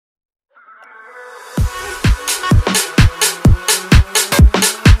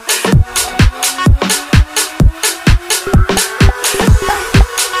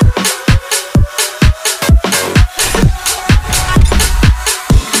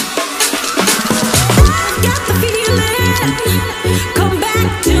Come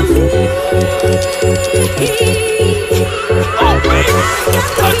back to me. Oh baby,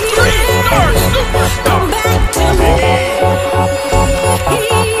 a 3-star superstar. Come back to me.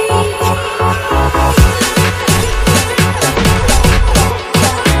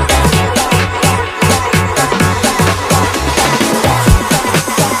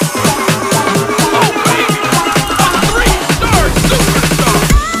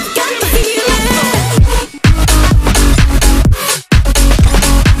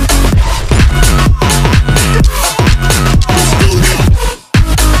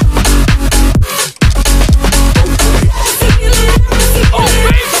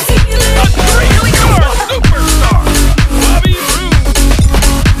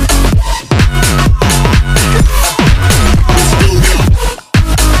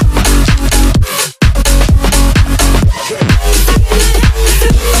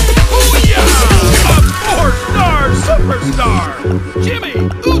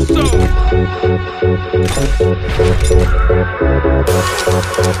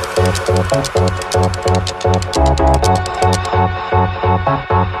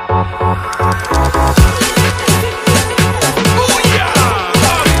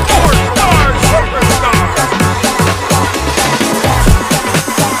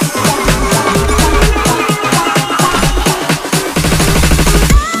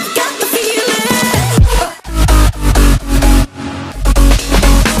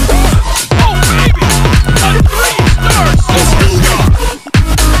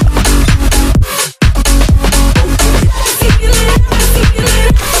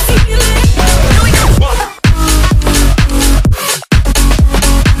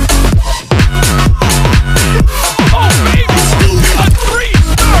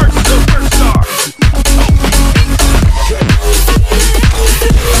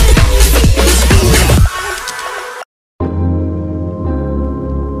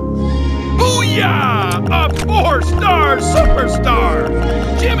 A 4-star superstar,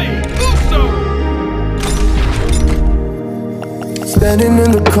 Jimmy Uso. Standing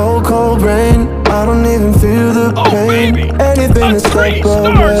in the cold, cold rain, I don't even feel the pain. Baby, anything to step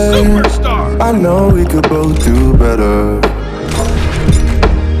away. Superstar. I know we could both do better.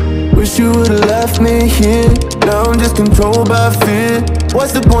 Wish you would've left me here. Now I'm just controlled by fear.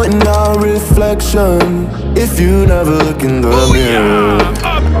 What's the point in our reflection if you never look in the mirror?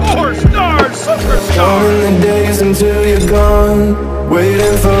 A 4-star superstar. Counting the days until you're gone,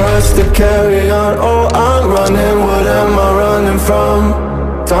 waiting for us to carry on. Oh, I'm running, what am I running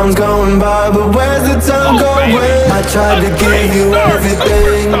from? Time's going by, but where's the time going? I tried to give you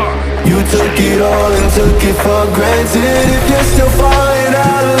everything, you took it all and took it for granted. If you're still falling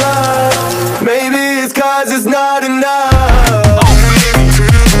out of love, maybe it's 'cause it's not enough.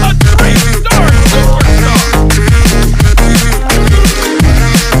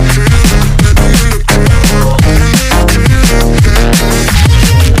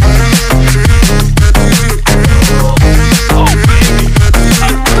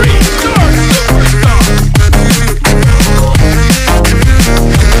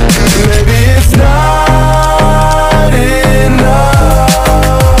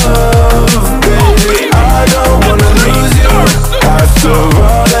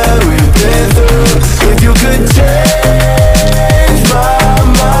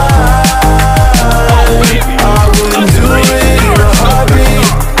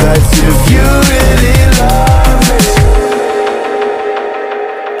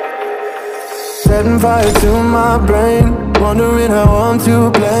 Setting fire to my brain, wondering how I'm to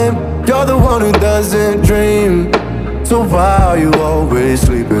blame. You're the one who doesn't dream, so why are you always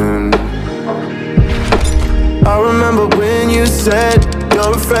sleeping? I remember when you said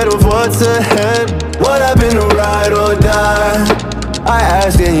you're afraid of what's ahead. What happened to ride or die? I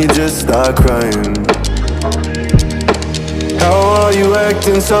asked and you just start crying. How are you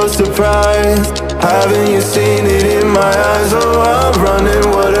acting so surprised? Haven't you seen it in my eyes? Oh, I'm running,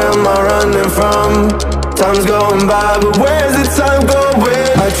 what am I running from? Time's going by, but where's the time going?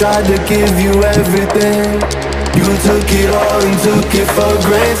 I tried to give you everything, you took it all and took it for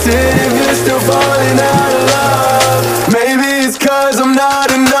granted. If you're still falling out of love, maybe it's 'cause I'm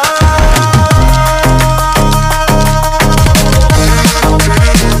not enough.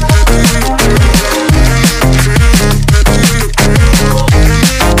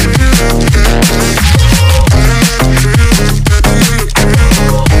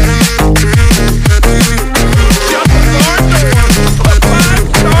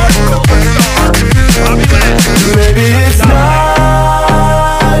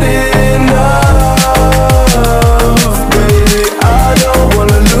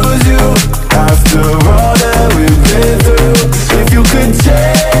 Lose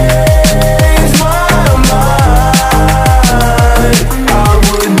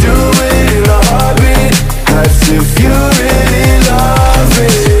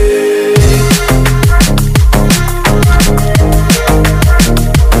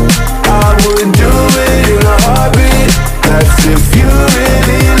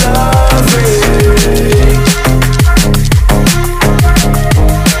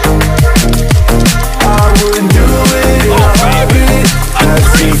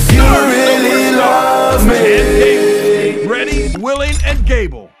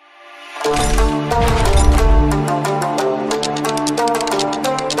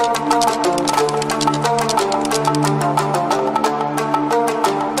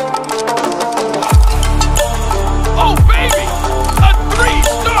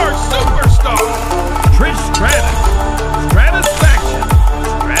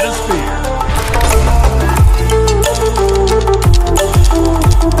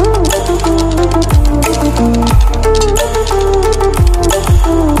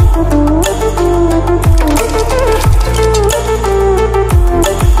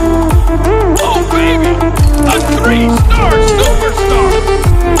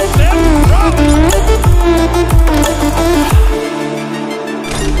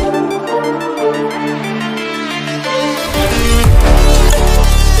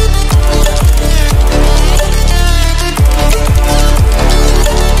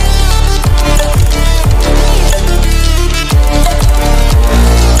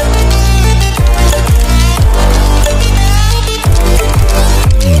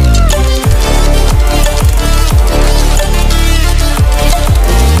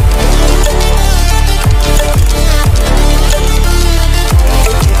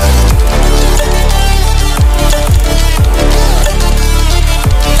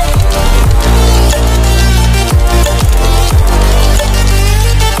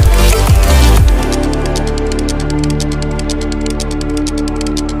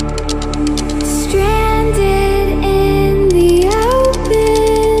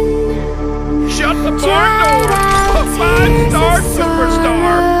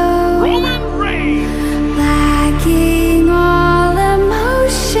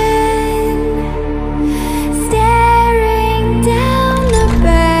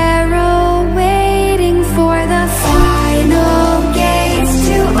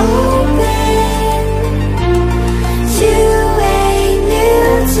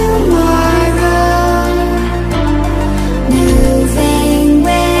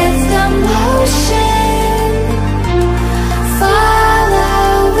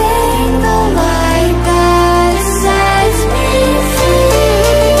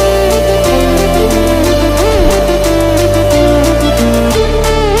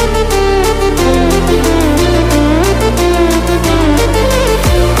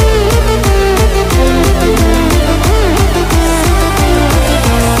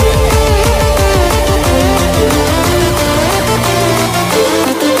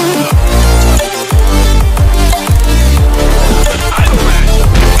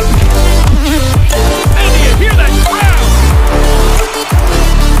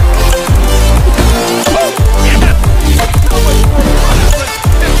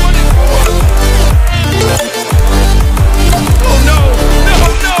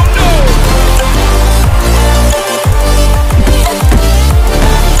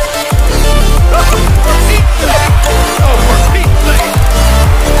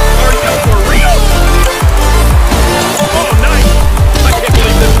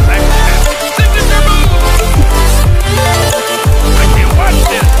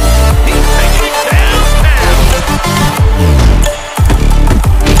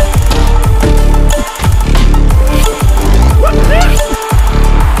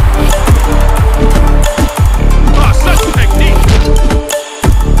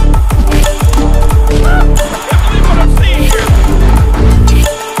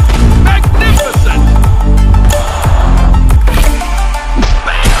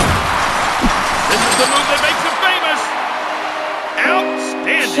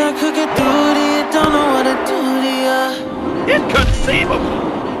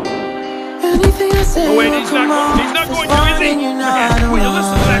say Oh, wait, you'll he's come not on, going to, is he? you're not Man, will you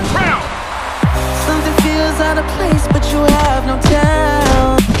listen to that crowd? Something feels out of place, but you have no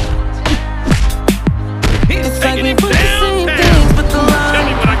doubt. He's It's like taking we him want the same downtown. things, but the Tell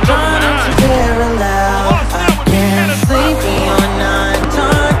me when I cover my line eyes. to parallel. Lost now I would be can't sleep catastrophic. when you're not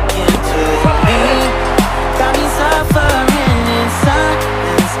talking to me. Got me suffering in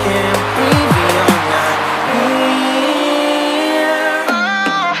silence, can't breathe when you're not here. I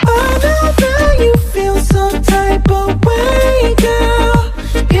know that you feel some type of way, girl.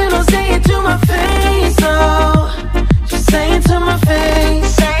 You don't say it to my face, oh. Just say it to my face.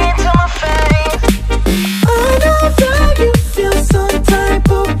 Say it to my face. I know that you feel some type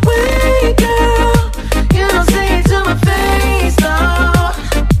of way, girl. You don't say it to my face, oh.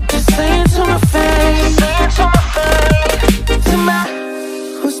 Just say it to my face. Say it to my face. To my,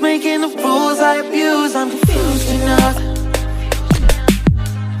 who's making the rules I abuse? I'm confused enough.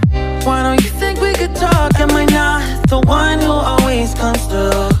 Why don't you think we could talk? Am I not the one who always comes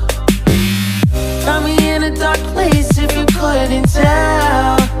through?